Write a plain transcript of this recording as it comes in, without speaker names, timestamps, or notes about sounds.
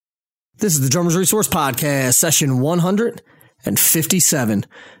This is the Drummers Resource Podcast, session 157.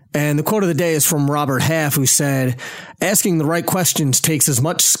 And the quote of the day is from Robert Half, who said, "Asking the right questions takes as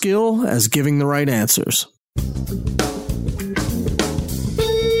much skill as giving the right answers."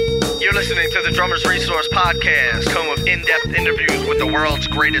 You're listening to the Drummers Resource Podcast, home of in-depth interviews with the world's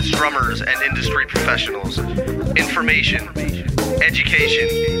greatest drummers and industry professionals. Information, education,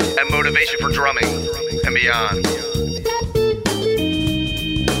 and motivation for drumming and beyond.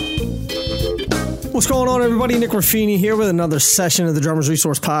 What's going on, everybody? Nick Ruffini here with another session of the Drummers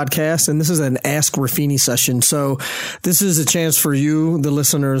Resource Podcast, and this is an Ask Ruffini session. So this is a chance for you, the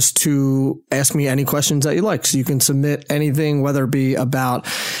listeners, to ask me any questions that you like. So you can submit anything, whether it be about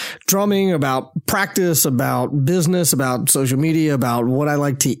drumming, about practice, about business, about social media, about what I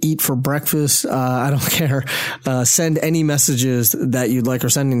like to eat for breakfast. I don't care. Send any messages that you'd like or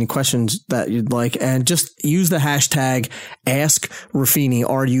send any questions that you'd like, and just use the hashtag Ask Ruffini,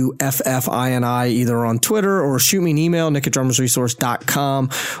 RUFFINI, either on Twitter or shoot me an email, nick@drummersresource.com,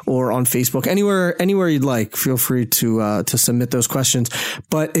 or on Facebook, anywhere you'd like. Feel free to submit those questions.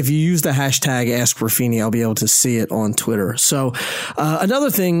 But if you use the hashtag Ask Ruffini, I'll be able to see it on Twitter. So, another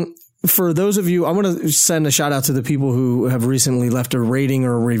thing, for those of you, I want to send a shout out to the people who have recently left a rating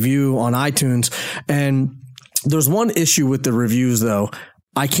or a review on iTunes. And there's one issue with the reviews, though.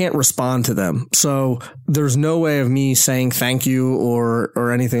 I can't respond to them. So there's no way of me saying thank you or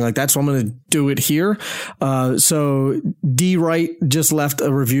anything like that. So I'm going to do it here. So D Wright just left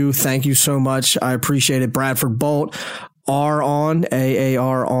a review. Thank you so much. I appreciate it. Bradford Bolt, AAR on,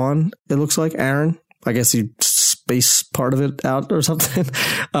 it looks like Aaron. I guess he spaced part of it out or something.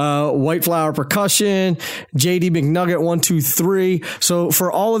 White Flower Percussion, JD McNugget 123. So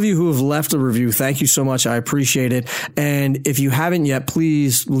for all of you who have left a review, thank you so much. I appreciate it. And if you haven't yet,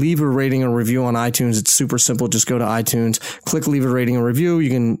 please leave a rating and review on iTunes. It's super simple. Just go to iTunes, click leave a rating and review.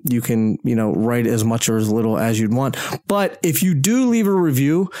 You can write as much or as little as you'd want. But if you do leave a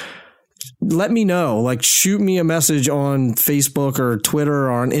review, let me know, like shoot me a message on Facebook or Twitter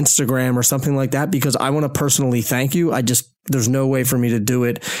or on Instagram or something like that, because I want to personally thank you. There's no way for me to do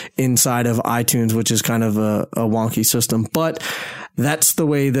it inside of iTunes, which is kind of a wonky system, but that's the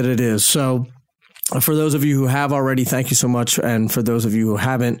way that it is. So for those of you who have already, thank you so much. And for those of you who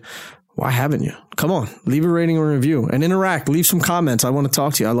haven't, why haven't you? Come on, leave a rating or review and interact. Leave some comments. I want to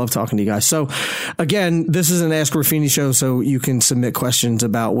talk to you. I love talking to you guys. So again, this is an Ask Ruffini show, so you can submit questions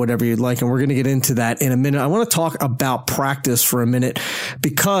about whatever you'd like. And we're going to get into that in a minute. I want to talk about practice for a minute,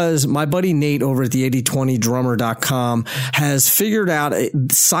 because my buddy Nate over at the 8020drummer.com has figured out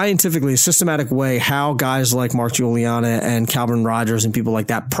scientifically a systematic way how guys like Mark Juliana and Calvin Rogers and people like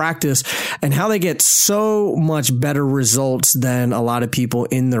that practice, and how they get so much better results than a lot of people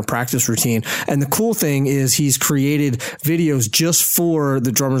in their practice routine. And the cool thing is he's created videos just for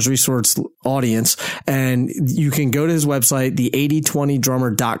the Drummers Resource audience. And you can go to his website, the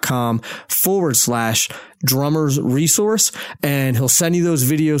 8020drummer.com/drummers resource, and he'll send you those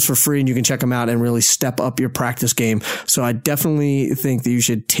videos for free, and you can check them out and really step up your practice game. So I definitely think that you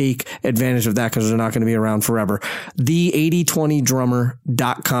should take advantage of that, because they're not going to be around forever. The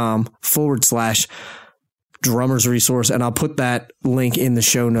 8020drummer.com/drummers resource. And I'll put that link in the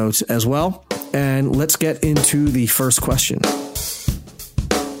show notes as well. And let's get into the first question.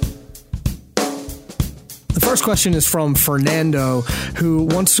 The first question is from Fernando, who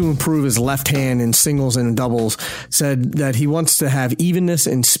wants to improve his left hand in singles and doubles. Said that he wants to have evenness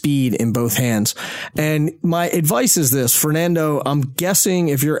and speed in both hands. And my advice is this, Fernando, I'm guessing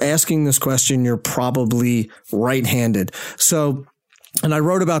if you're asking this question, you're probably right-handed. And I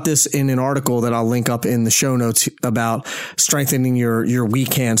wrote about this in an article that I'll link up in the show notes about strengthening your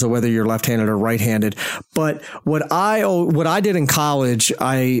weak hand, so whether you're left-handed or right-handed. But what I did in college,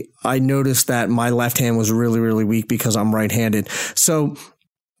 I noticed that my left hand was really, really weak because I'm right-handed. So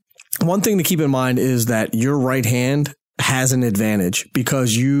one thing to keep in mind is that your right hand has an advantage,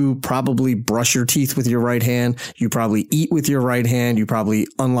 because you probably brush your teeth with your right hand. You probably eat with your right hand. You probably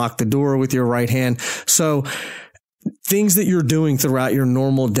unlock the door with your right hand. So things that you're doing throughout your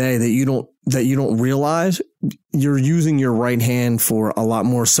normal day that you don't realize, you're using your right hand for a lot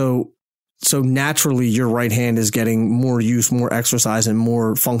more. So naturally your right hand is getting more use, more exercise, and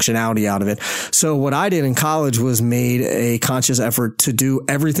more functionality out of it. So what I did in college was made a conscious effort to do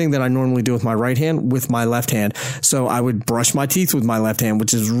everything that I normally do with my right hand with my left hand. So I would brush my teeth with my left hand,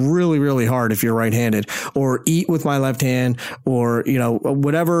 which is really, really hard if you're right-handed, or eat with my left hand, or,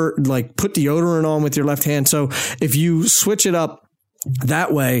 whatever, like put deodorant on with your left hand. So if you switch it up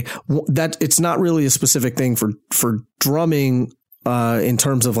that way, that it's not really a specific thing for drumming in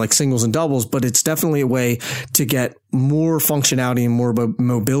terms of like singles and doubles, but it's definitely a way to get more functionality and more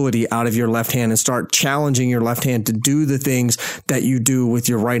mobility out of your left hand and start challenging your left hand to do the things that you do with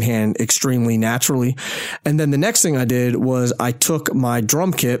your right hand extremely naturally. And then the next thing I did was I took my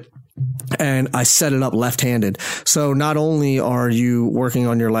drum kit and I set it up left-handed. So not only are you working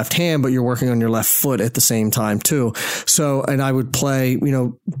on your left hand, but you're working on your left foot at the same time too. So, and I would play,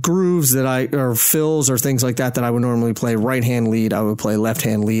 grooves or fills or things like that I would normally play right hand lead. I would play left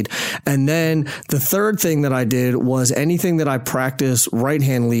hand lead. And then the third thing that I did was anything that I practice right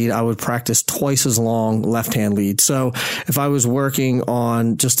hand lead, I would practice twice as long left hand lead. So if I was working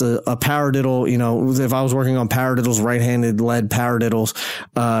on just a paradiddle, if I was working on paradiddles, right-handed led paradiddles,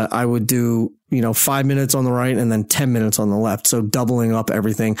 I would do 5 minutes on the right and then 10 minutes on the left. So doubling up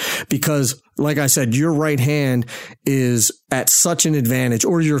everything, because like I said, your right hand is at such an advantage,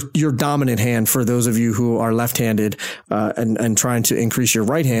 or your dominant hand for those of you who are left-handed, and trying to increase your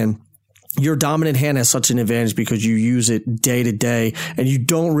right hand. Your dominant hand has such an advantage because you use it day to day, and you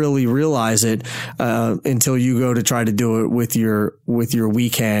don't really realize it until you go to try to do it with your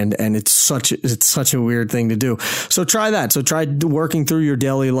weak hand, and it's such a weird thing to do. So try that. So try working through your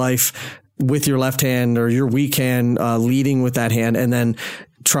daily life with your left hand or your weak hand, leading with that hand, and then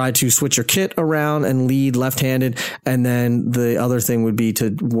try to switch your kit around and lead left-handed. And then the other thing would be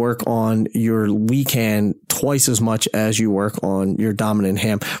to work on your weak hand twice as much as you work on your dominant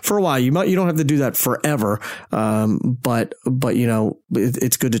hand for a while. You don't have to do that forever. But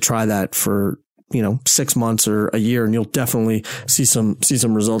it's good to try that for 6 months or a year, and you'll definitely see some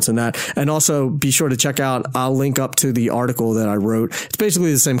results in that. And also be sure to check out, I'll link up to the article that I wrote. It's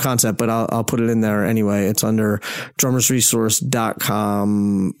basically the same concept, but I'll put it in there anyway. It's under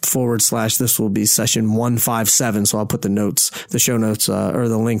drummersresource.com / this will be session 157. So I'll put the show notes, or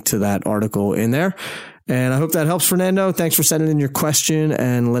the link to that article in there. And I hope that helps, Fernando. Thanks for sending in your question,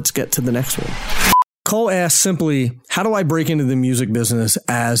 and let's get to the next one. Cole asks simply, how do I break into the music business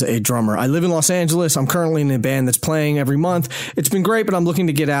as a drummer? I live in Los Angeles. I'm currently in a band that's playing every month. It's been great, but I'm looking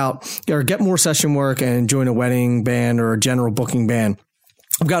to get out or get more session work and join a wedding band or a general booking band.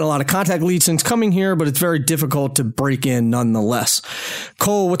 I've got a lot of contact leads since coming here, but it's very difficult to break in nonetheless.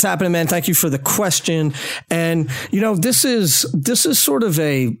 Cole, what's happening, man? Thank you for the question. And, this is sort of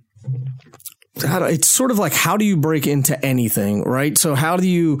it's sort of like, how do you break into anything, right? So how do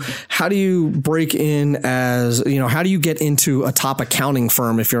you break in as, how do you get into a top accounting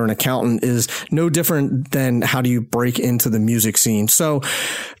firm if you're an accountant is no different than how do you break into the music scene. So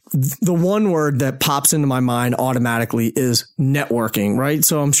the one word that pops into my mind automatically is networking, right?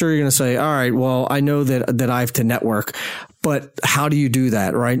 So I'm sure you're going to say, all right, well, I know that I have to network, but how do you do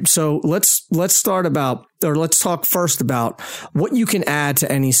that, right? So let's talk first about what you can add to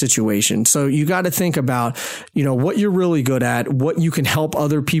any situation. So you got to think about, what you're really good at, what you can help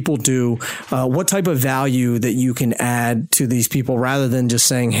other people do, what type of value that you can add to these people rather than just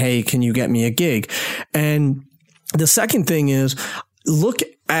saying, hey, can you get me a gig? And the second thing is, look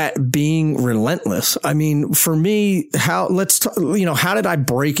at being relentless. I mean, for me, how did I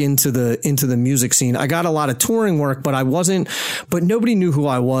break into the music scene? I got a lot of touring work, but nobody knew who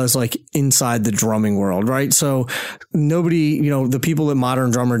I was like inside the drumming world, right? So nobody, the people at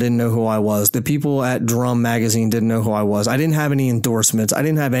Modern Drummer didn't know who I was. The people at Drum Magazine didn't know who I was. I didn't have any endorsements. I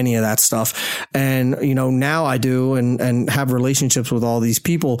didn't have any of that stuff. And, now I do and have relationships with all these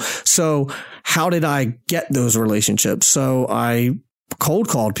people. So how did I get those relationships? So I cold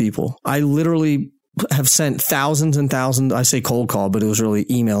called people. I literally have sent thousands and thousands. I say cold call, but it was really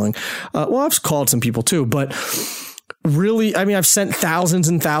emailing. I've called some people too, but really, I've sent thousands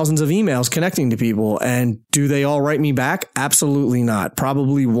and thousands of emails connecting to people. And do they all write me back? Absolutely not.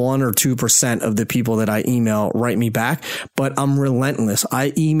 Probably 1 or 2% of the people that I email write me back, but I'm relentless.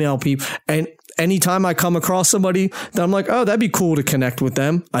 I email people, and anytime I come across somebody that I'm like, oh, that'd be cool to connect with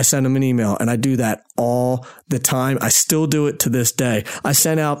them, I send them an email, and I do that all the time. I still do it to this day. I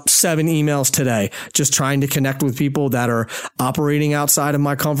sent out 7 emails today, just trying to connect with people that are operating outside of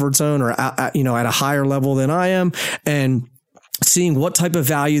my comfort zone or at a higher level than I am, and seeing what type of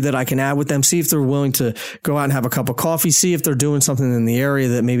value that I can add with them, see if they're willing to go out and have a cup of coffee, see if they're doing something in the area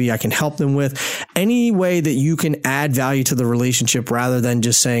that maybe I can help them with. Any way that you can add value to the relationship rather than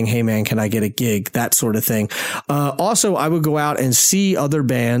just saying, hey man, can I get a gig? That sort of thing. Also, I would go out and see other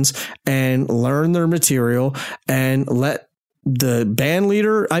bands and learn their material and let the band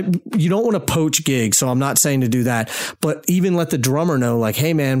leader, you don't want to poach gigs, so I'm not saying to do that, but even let the drummer know, like,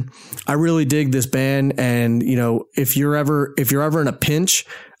 hey man, I really dig this band, and if you're ever in a pinch,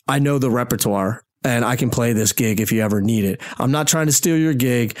 I know the repertoire. and I can play this gig if you ever need it. I'm not trying to steal your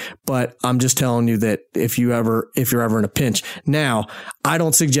gig, but I'm just telling you that if you're ever in a pinch. Now, I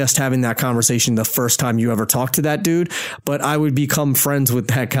don't suggest having that conversation the first time you ever talk to that dude, but I would become friends with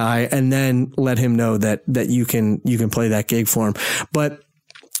that guy and then let him know that you can play that gig for him. But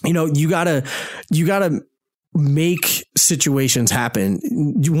you gotta make situations happen.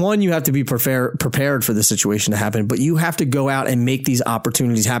 One, you have to be prepared for the situation to happen, but you have to go out and make these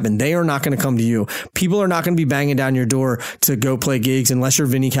opportunities happen. They are not going to come to you. People are not going to be banging down your door to go play gigs unless you're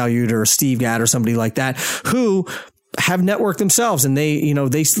Vinny Colaiuta or Steve Gadd or somebody like that who have networked themselves, and they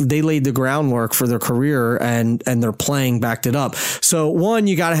laid the groundwork for their career, and their playing backed it up. So one,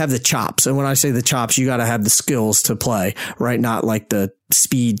 you got to have the chops. And when I say the chops, you got to have the skills to play, right? Not like the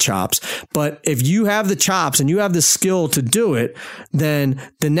speed chops. But if you have the chops and you have the skill to do it, then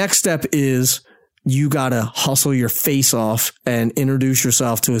the next step is you got to hustle your face off and introduce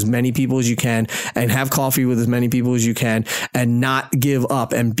yourself to as many people as you can and have coffee with as many people as you can and not give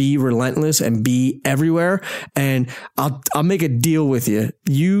up and be relentless and be everywhere. And I'll make a deal with you.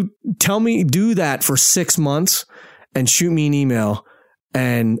 You tell me, do that for 6 months and shoot me an email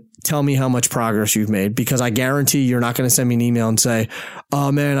and tell me how much progress you've made, because I guarantee you're not going to send me an email and say,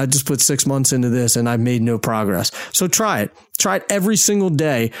 oh man, I just put 6 months into this and I've made no progress. So try it. Try it every single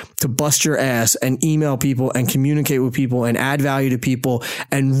day to bust your ass and email people and communicate with people and add value to people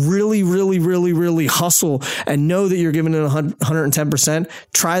and really, really, really, really hustle and know that you're giving it 110%.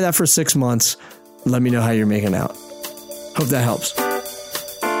 Try that for 6 months. Let me know how you're making out. Hope that helps.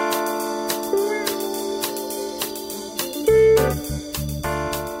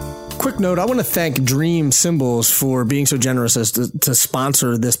 Quick note, I want to thank Dream Cymbals for being so generous as to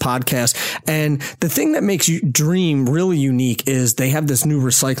sponsor this podcast. And the thing that makes Dream really unique is they have this new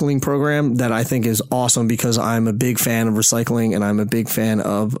recycling program that I think is awesome, because I'm a big fan of recycling and I'm a big fan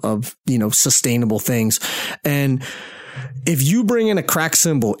of sustainable things. And if you bring in a cracked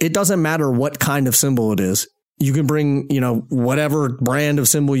cymbal, it doesn't matter what kind of cymbal it is. You can bring, whatever brand of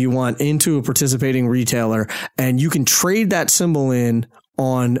cymbal you want into a participating retailer, and you can trade that cymbal in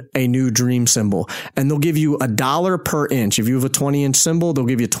on a new Dream cymbal, and they'll give you $1 per inch. If you have a 20-inch cymbal, they'll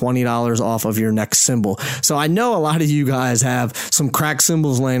give you $20 off of your next cymbal. So I know a lot of you guys have some cracked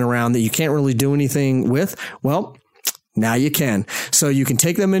cymbals laying around that you can't really do anything with. Well, now you can. So you can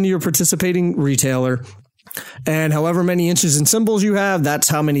take them into your participating retailer, and however many inches and cymbals you have, that's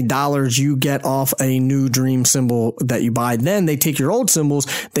how many dollars you get off a new Dream cymbal that you buy. Then they take your old cymbals,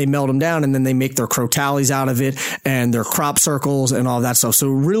 they melt them down, and then they make their crotales out of it and their crop circles and all that stuff. So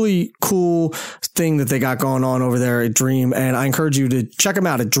really cool thing that they got going on over there at Dream. And I encourage you to check them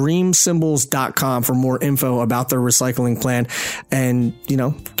out at dreamcymbals.com for more info about their recycling plan, and,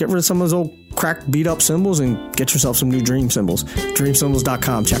 get rid of some of those old cracked, beat up cymbals and get yourself some new Dream cymbals.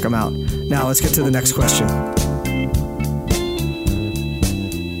 Dreamcymbals.com. Check them out. Now let's get to the next question.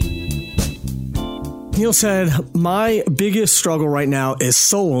 Neil said, my biggest struggle right now is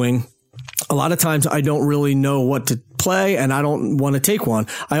soloing. A lot of times I don't really know what to play and I don't want to take one.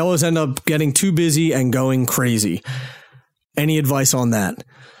 I always end up getting too busy and going crazy. Any advice on that?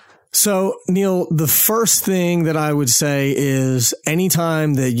 So, Neil, the first thing that I would say is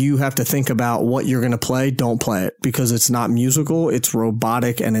anytime that you have to think about what you're going to play, don't play it, because it's not musical, it's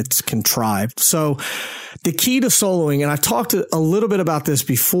robotic, and it's contrived. So the key to soloing, and I've talked a little bit about this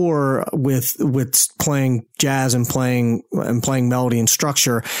before with playing jazz and playing melody and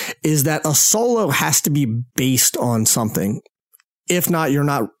structure, is that a solo has to be based on something. If not, you're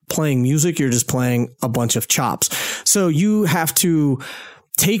not playing music, you're just playing a bunch of chops. So you have to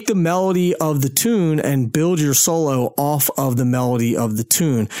take the melody of the tune and build your solo off of the melody of the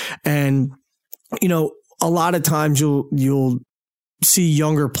tune. And, a lot of times you'll see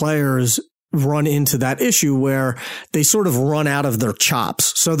younger players run into that issue where they sort of run out of their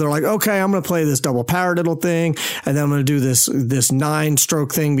chops. So they're like, okay, I'm going to play this double paradiddle thing, and then I'm going to do this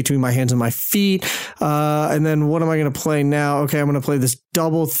 9-stroke thing between my hands and my feet. And then what am I going to play now? Okay, I'm going to play this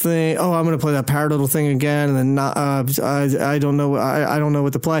double thing. Oh, I'm going to play that paradiddle thing again. And then I don't know. I don't know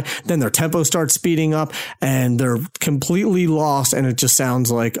what to play. Then their tempo starts speeding up and they're completely lost. And it just sounds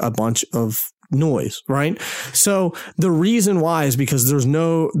like a bunch of noise, right? So the reason why is because there's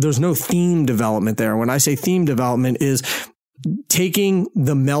no theme development there. When I say theme development, is taking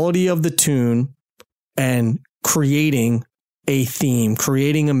the melody of the tune and creating a theme,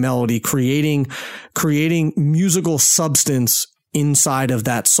 creating a melody, creating musical substance inside of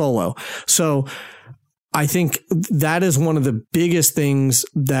that solo. So I think that is one of the biggest things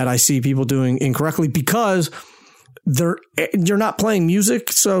that I see people doing incorrectly, because you're not playing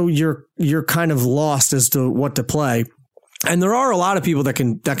music, so you're kind of lost as to what to play.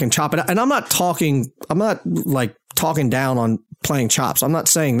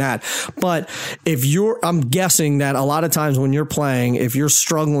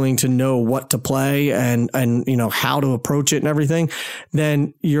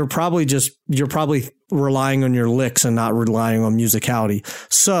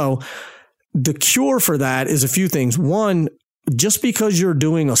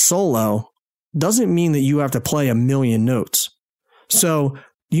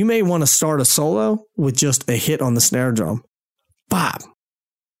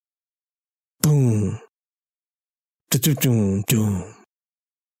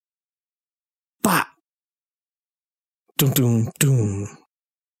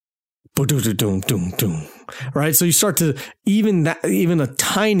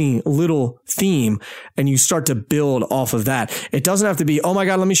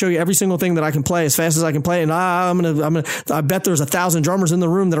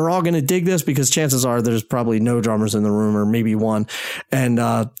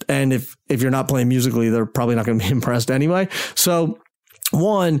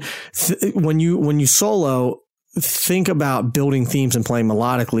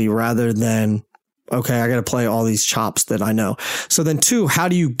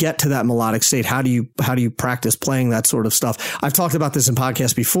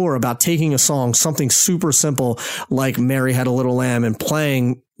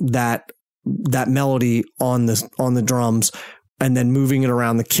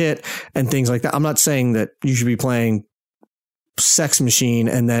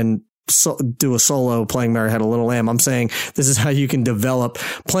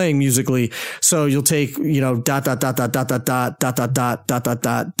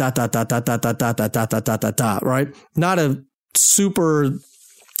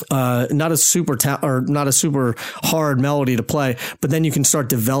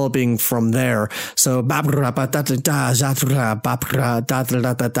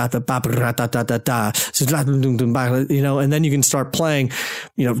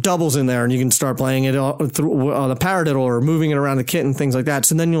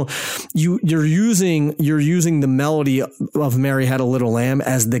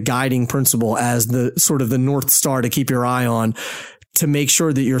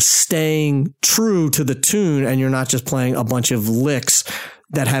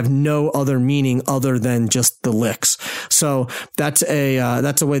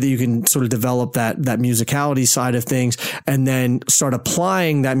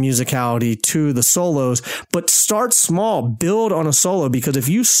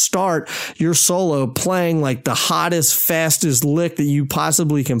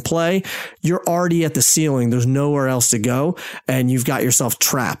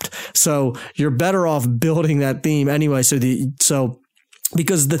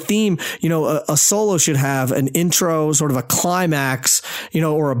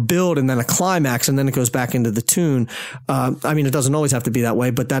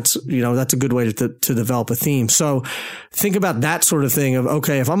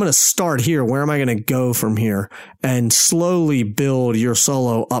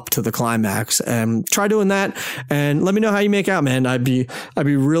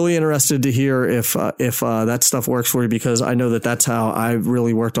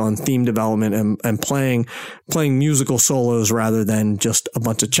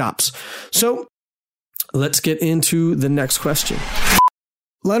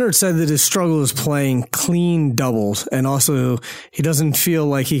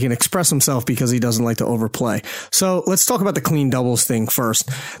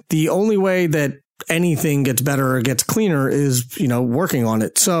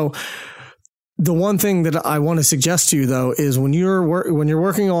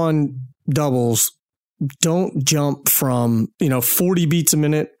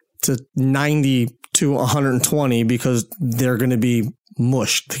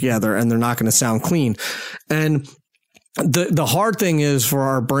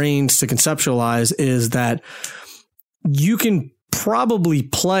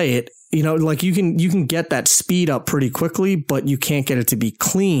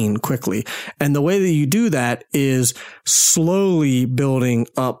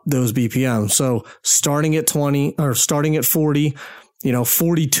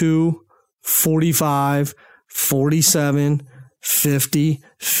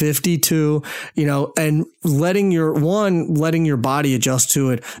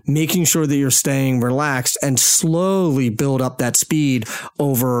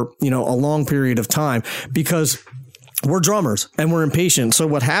 we're drummers and we're impatient. So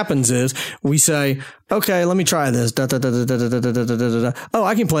what happens is we say, okay, let me try this. Da, da, da, da, da, da, da, da, da, da. Oh,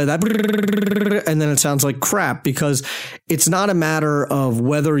 I can play that. And then it sounds like crap because it's not a matter of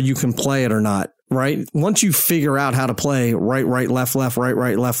whether you can play it or not, right? Once you figure out how to play right, left,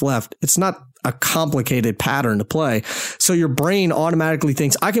 right, left, it's not a complicated pattern to play. So your brain automatically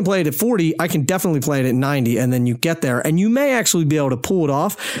thinks, I can play it at 40. I can definitely play it at 90. And then you get there and you may actually be able to pull it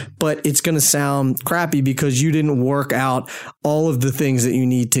off, but it's going to sound crappy because you didn't work out all of the things that you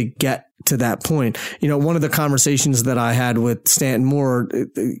need to get to that point. You know, one of the conversations that I had with Stanton Moore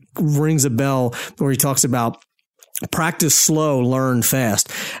rings a bell where he talks about practice slow, learn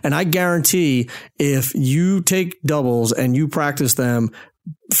fast. And I guarantee if you take doubles and you practice them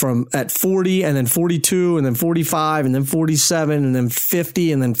from at 40 and then 42 and then 45 and then 47 and then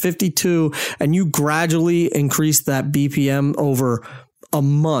 50 and then 52, and you gradually increase that BPM over a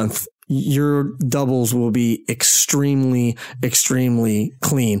month, your doubles will be extremely, extremely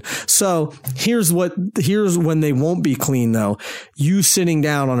clean. So here's when they won't be clean though. You sitting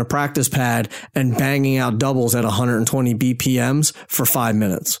down on a practice pad and banging out doubles at 120 BPMs for 5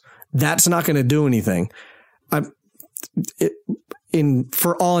 minutes. That's not going to do anything.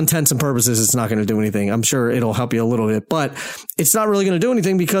 For all intents and purposes, it's not going to do anything. I'm sure it'll help you a little bit, but it's not really going to do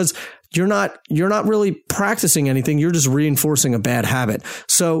anything because you're not really practicing anything. You're just reinforcing a bad habit.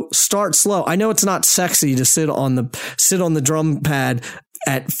 So start slow. I know it's not sexy to sit on the drum pad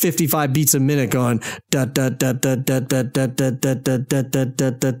at 55 beats a minute going da da da da da da da da da da da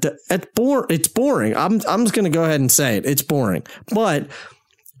da da da. It's boring. I'm just going to go ahead and say it. It's boring, but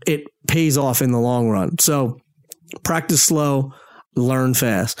it pays off in the long run. So practice slow, learn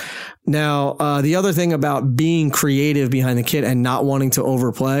fast. Now, the other thing about being creative behind the kit and not wanting to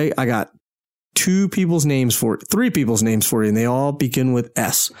overplay, I got three people's names for you, and they all begin with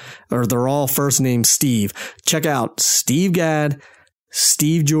S, or they're all first name Steve. Check out Steve Gadd,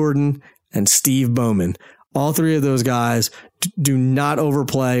 Steve Jordan, and Steve Bowman. All three of those guys do not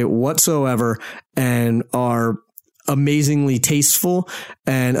overplay whatsoever and are amazingly tasteful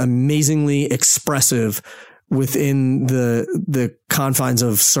and amazingly expressive within the confines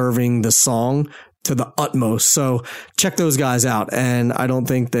of serving the song to the utmost. So check those guys out. And I don't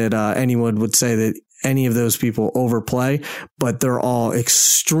think that anyone would say that any of those people overplay, but they're all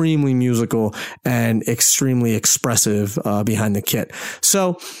extremely musical and extremely expressive behind the kit.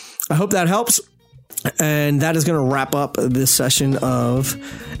 So I hope that helps. And that is going to wrap up this session of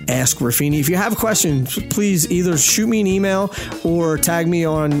Ask Ruffini. If you have questions, please either shoot me an email or tag me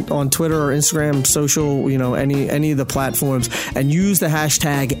on Twitter or Instagram, social, any of the platforms, and use the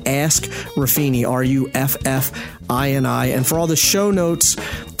hashtag Ask Ruffini, RUFFINI. And for all the show notes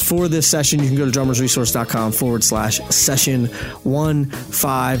for this session, you can go to drummersresource.com/session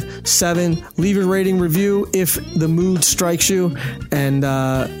 157. Leave a rating review if the mood strikes you. And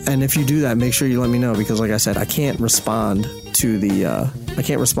if you do that, make sure you let me know, because like I said, I can't respond to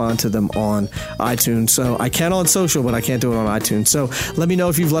them on iTunes. So I can on social, but I can't do it on iTunes. So let me know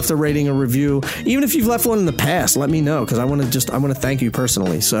if you've left a rating or review. Even if you've left one in the past, let me know, because I want to thank you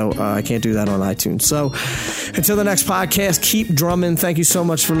personally. So I can't do that on iTunes. So until the next podcast, keep drumming. Thank you so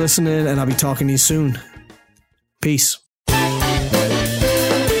much for listening, and I'll be talking to you soon. Peace.